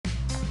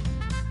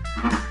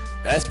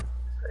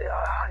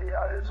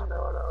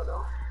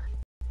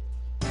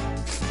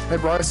Hey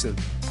Bryson.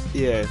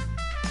 Yeah.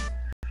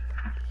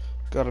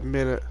 Got a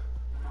minute.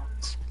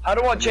 How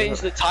do I change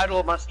the title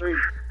of my stream?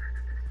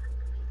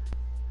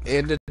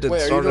 Ended and Wait,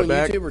 are you started doing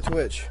back. YouTube or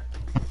Twitch?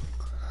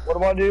 What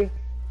do I do?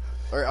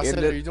 Or I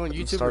said, are you doing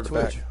YouTube or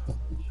Twitch?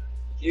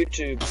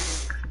 YouTube.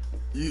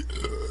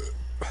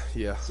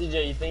 Yeah.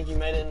 CJ, you think you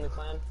made it in the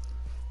clan?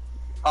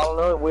 I don't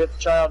know. We have to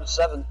try out at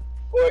 7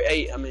 or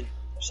 8. I mean,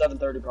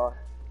 7:30 probably.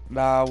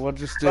 Nah, we'll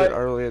just do it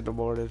early in the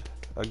morning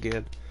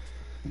again.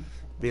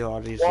 Be a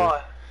lot easier.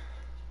 Why?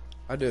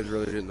 I did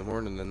really do it in the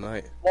morning and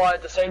night. Why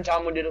at the same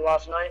time we did it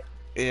last night?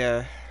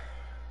 Yeah.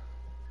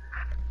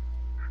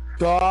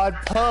 God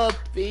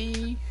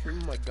puppy. Oh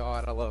my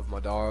god, I love my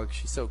dog.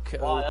 She's so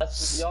cute. Wow,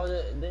 that's y'all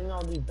didn't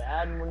y'all do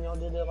bad when y'all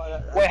did it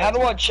like that? Wait, how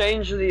do I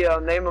change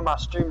the name of my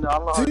stream? Though? I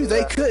don't know how to Dude,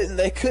 do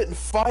they couldn't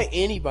fight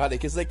anybody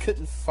because they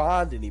couldn't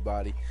find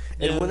anybody.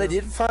 And when they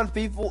did find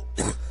people,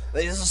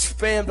 they just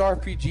spammed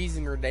RPGs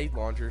and grenade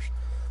launchers.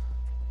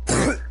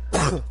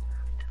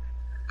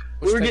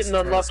 We were getting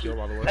unlucky.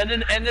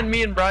 And then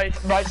me and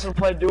Bryson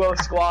played duo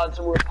squads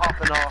and we were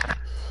popping off.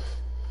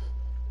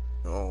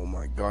 Oh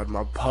my god,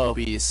 my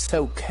puppy is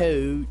so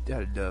cute.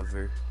 I love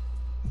her.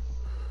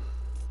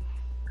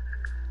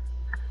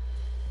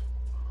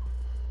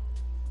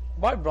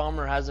 White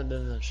Bomber hasn't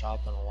been in the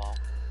shop in a while.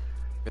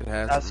 It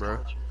hasn't, bro.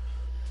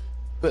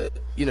 But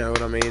you know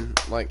what I mean.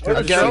 Like, Where'd I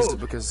it just go? used it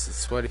because it's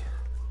sweaty.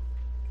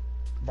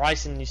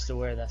 Bryson used to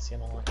wear that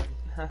skin a lot.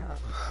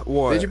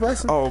 What? Did you,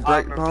 Bryson? Oh,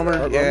 Break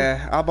Bomber? that.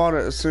 Yeah, I bought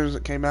it as soon as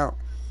it came out.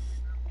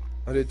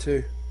 I did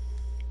too.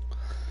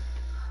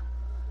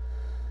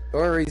 The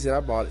only reason I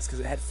bought it is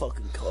because it had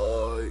fucking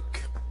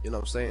coke. You know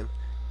what I'm saying?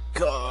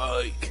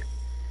 Coke.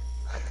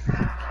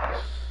 I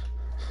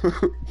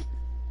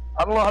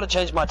don't know how to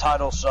change my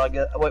title, so I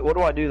get. Wait, what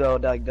do I do though,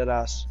 dead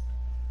ass?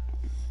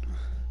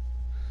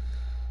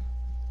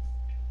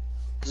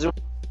 Zoom.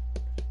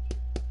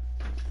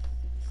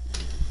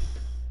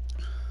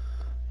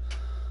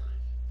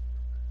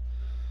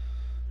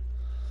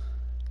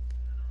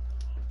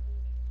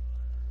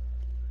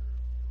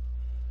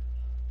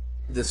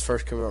 This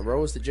first coming out, bro.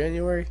 Was it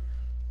January?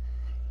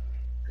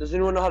 Does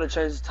anyone know how to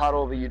change the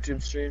title of a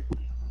YouTube stream?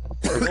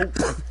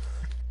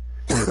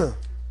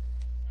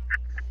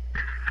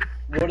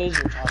 What is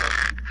your title?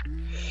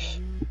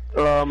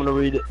 I'm gonna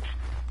read it.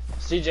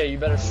 CJ, you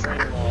better stream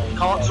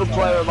Console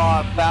player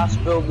live,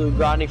 fast build new,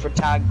 grinding for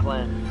tag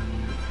clan.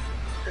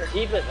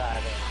 Keep it that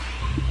way.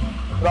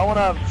 But I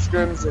wanna have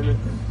scrims in it.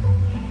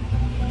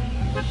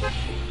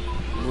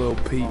 Lil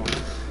Pete.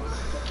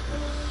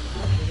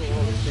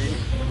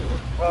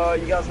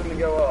 You guys want to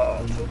go,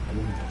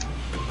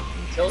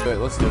 Wait,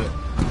 let's do it.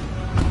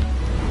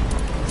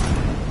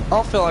 I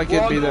don't feel like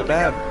it'd be that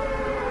bad.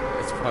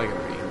 It's probably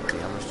gonna be empty.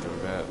 How much do we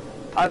bet?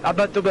 I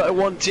bet there'll be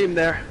one team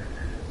there.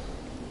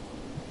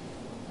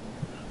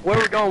 Where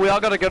are we going? We all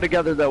gotta go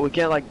together though. We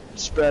can't like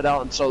spread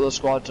out and solo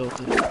squad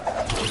tilted.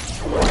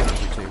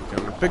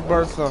 Big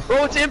Bertha.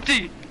 Bro, it's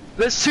empty!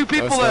 There's two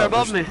people it's there not.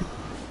 above me.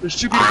 There's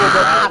two people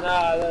above me.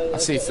 No, I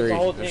see it's three. a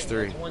whole There's team.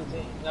 three. It's one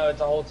team. No,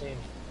 it's a whole team.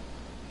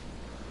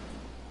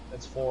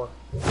 It's 4.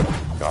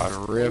 God,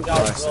 You rip guys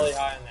Bryson. really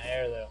high in the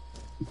air though.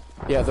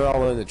 Yeah, they're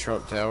all in the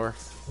Trump Tower.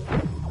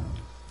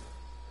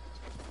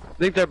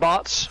 Think they're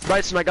bots?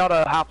 Bryson, I got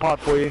a hot pot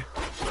for you.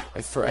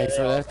 Hey, throw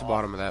that at the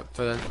bottom of that.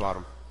 Throw that at the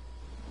bottom.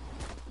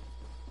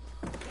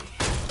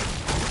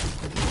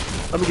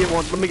 Let me get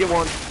one. Let me get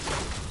one.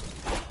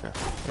 Yeah,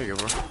 there you go,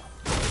 bro.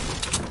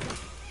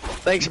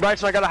 Thanks,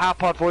 Bryson. I got a hot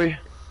pot for you.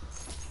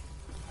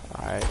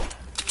 Alright.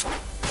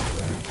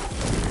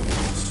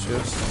 It's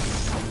just...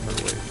 Oh,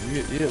 wait,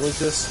 you didn't link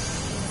this?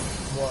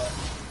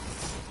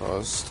 What? I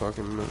was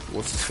talking...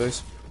 What's his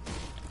face?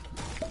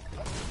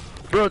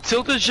 Bro,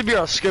 tilted should be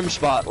our scrim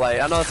spot. Like,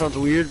 I know that sounds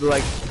weird, but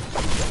like...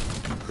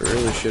 It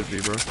really should be,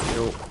 bro. You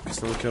know,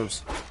 because no one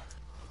comes.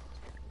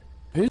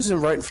 Who's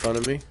in right in front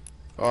of me?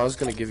 Oh, I was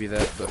gonna give you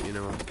that, but you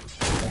know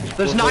what?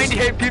 There's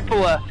 98 people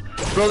left.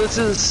 Bro, this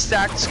is a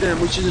stacked scrim.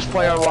 We should just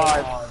play our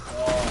live.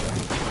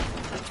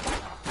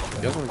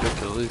 Y'all wanna go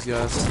kill these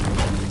guys?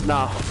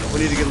 Nah, we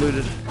need to get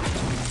looted.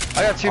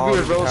 I got 2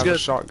 viewers, bro. Let's have a get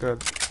shotgun.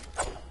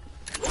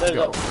 There's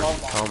Go, a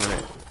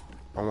dominate.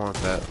 I want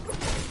that.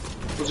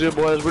 Let's do it,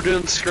 boys. We're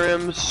doing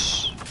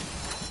scrims.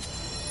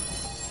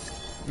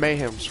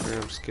 Mayhem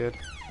Scrims, kid.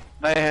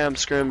 Mayhem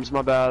scrims,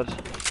 my bad.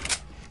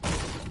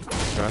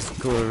 Guys,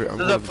 go over. I'm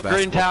There's going a to the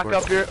green tack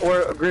basketball up here,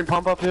 or a green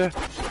pump up here.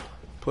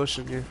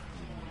 Pushing you.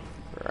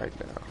 Right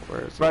now.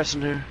 Where is it?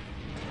 Bryson here.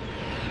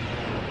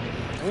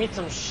 I need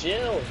some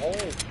shield.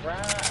 Holy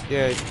crap.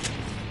 Yeah.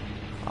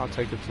 I'll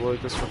take it to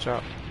Lucas. Watch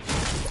out.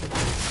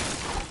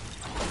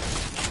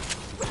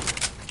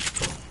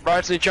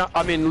 Bryson,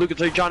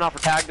 Lucas, are you trying out for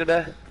tag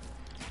today?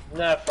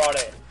 No,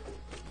 Friday.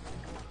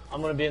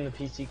 I'm gonna be in the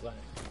PC clan.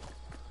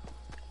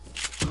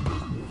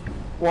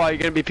 Why, you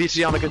gonna be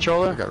PC on the I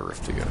controller? got a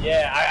rift to go.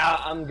 Yeah,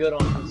 I'm good on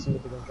PC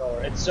with the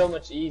controller. It's so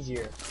much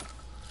easier.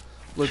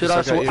 Lucas, Should I?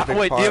 got you a big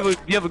Wait, do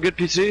pot. you have a good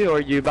PC, or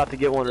are you about to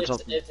get one or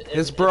something? His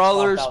it's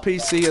brother's $5,000.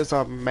 PC is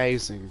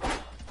amazing.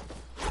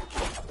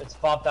 It's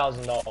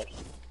 $5,000.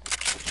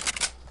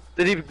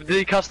 Did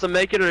he custom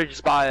make it or did he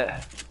just buy it?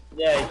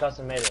 Yeah, he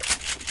custom made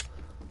it.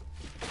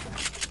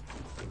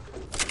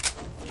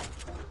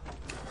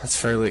 That's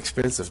fairly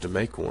expensive to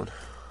make one.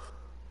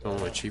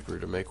 Only cheaper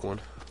to make one.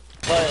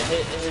 But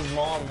his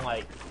mom,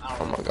 like, I Oh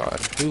don't know. my god.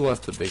 Who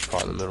left the big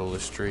pot in the middle of the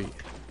street?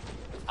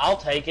 I'll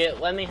take it.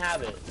 Let me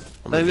have it.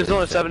 I think there's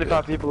only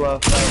 75 people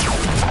left.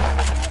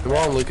 Come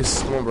on,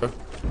 Lucas. Come on, bro.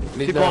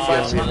 Need People no on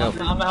help. I'm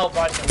gonna help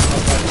Bryson. I'm gonna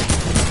help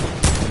Bryson.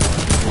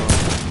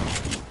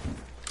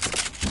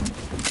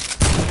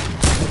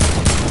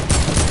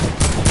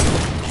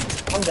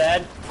 I'm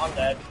dead. I'm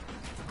dead.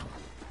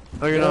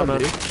 Oh, you're not, man.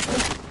 dude.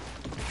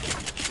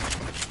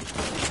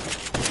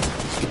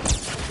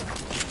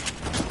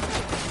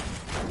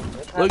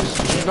 Lucas,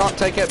 did you not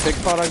take that big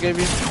pot I gave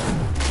you?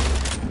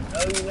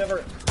 No, you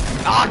never.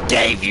 I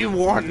gave you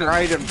one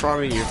right in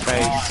front of your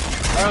face.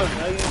 Oh,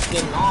 no, you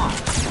did not.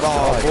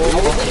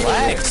 Oh,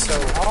 Relax. So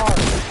hard.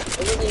 I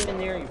wasn't even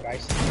near you,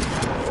 Bryson.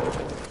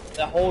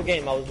 The whole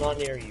game, I was not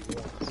near you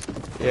once.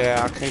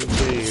 yeah, I came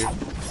to you.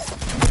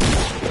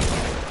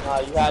 Nah,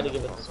 you had to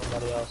give it to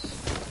somebody else.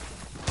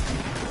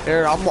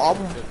 Here, I'm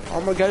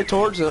gonna go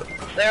towards it.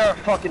 They're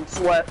fucking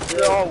sweat.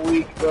 They're all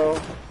weak, bro.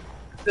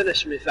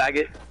 Finish me,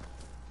 faggot.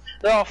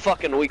 They're all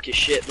fucking weak as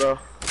shit, bro.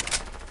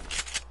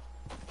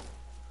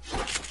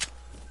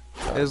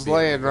 It's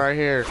laying right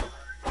here.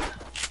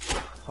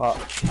 Bro.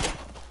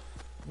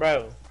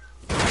 Man,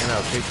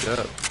 I picked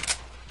up.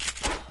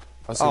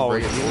 I was Oh,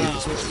 bring it to yeah.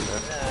 Lucas with me,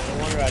 man. Yeah,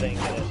 no wonder I didn't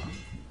get it.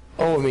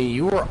 Oh, I mean,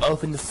 you were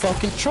up in the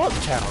fucking Trump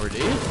Tower,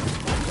 dude.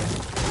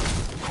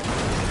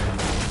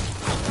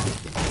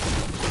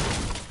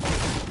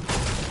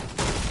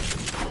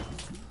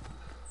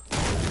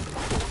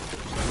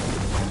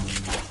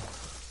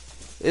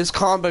 His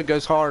combo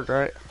goes hard,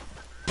 right?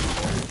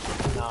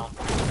 Nah.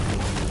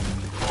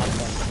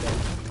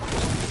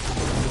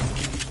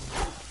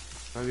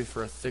 Maybe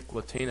for a thick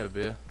Latino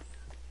beer.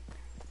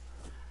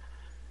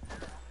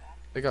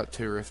 They got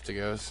 2 Rift to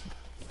goes.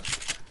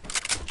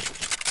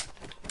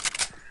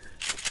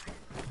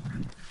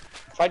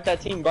 Fight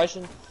that team,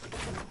 Bryson.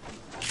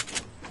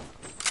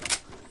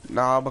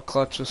 Nah, I'm a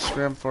clutch a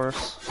scrim for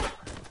us.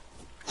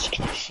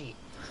 Shit.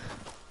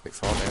 Big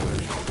fall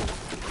damage.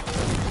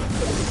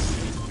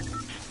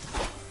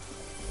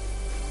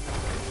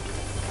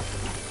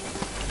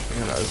 I'm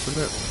gonna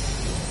open it.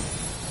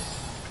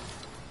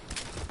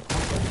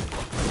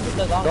 Put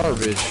that on.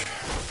 Garbage.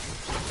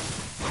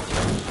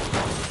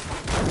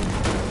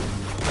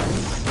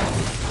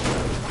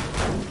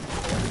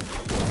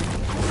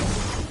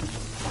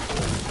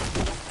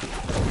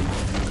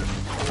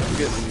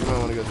 You might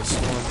want to go this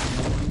one.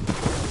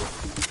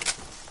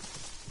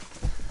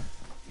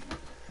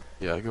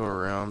 Yeah, go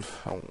around.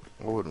 I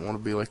wouldn't want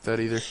to be like that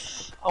either.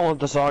 I want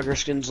the soccer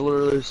skins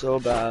literally so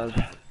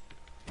bad.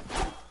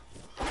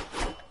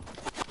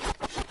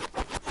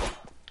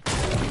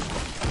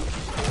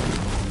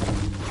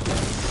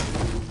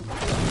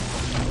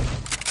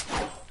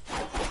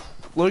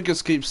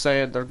 Lucas keeps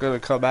saying they're gonna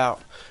come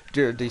out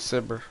during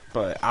December,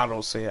 but I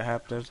don't see it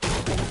happening.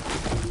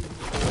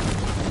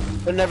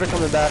 They're never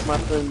coming back, my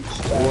friend's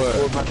dad, What?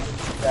 or my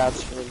friend's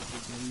dad's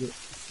friend.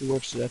 He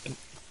works at Epic.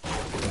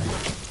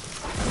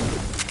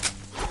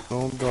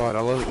 Oh god, I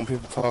love it when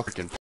people talk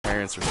fucking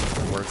parents or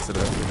something works it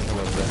up. I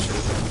love that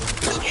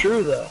shit. It's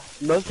true though.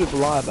 Most people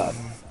lie about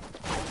it.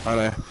 I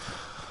know.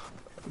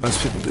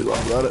 Most people do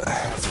lie about it.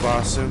 That's why I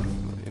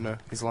assume, you know,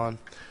 he's lying.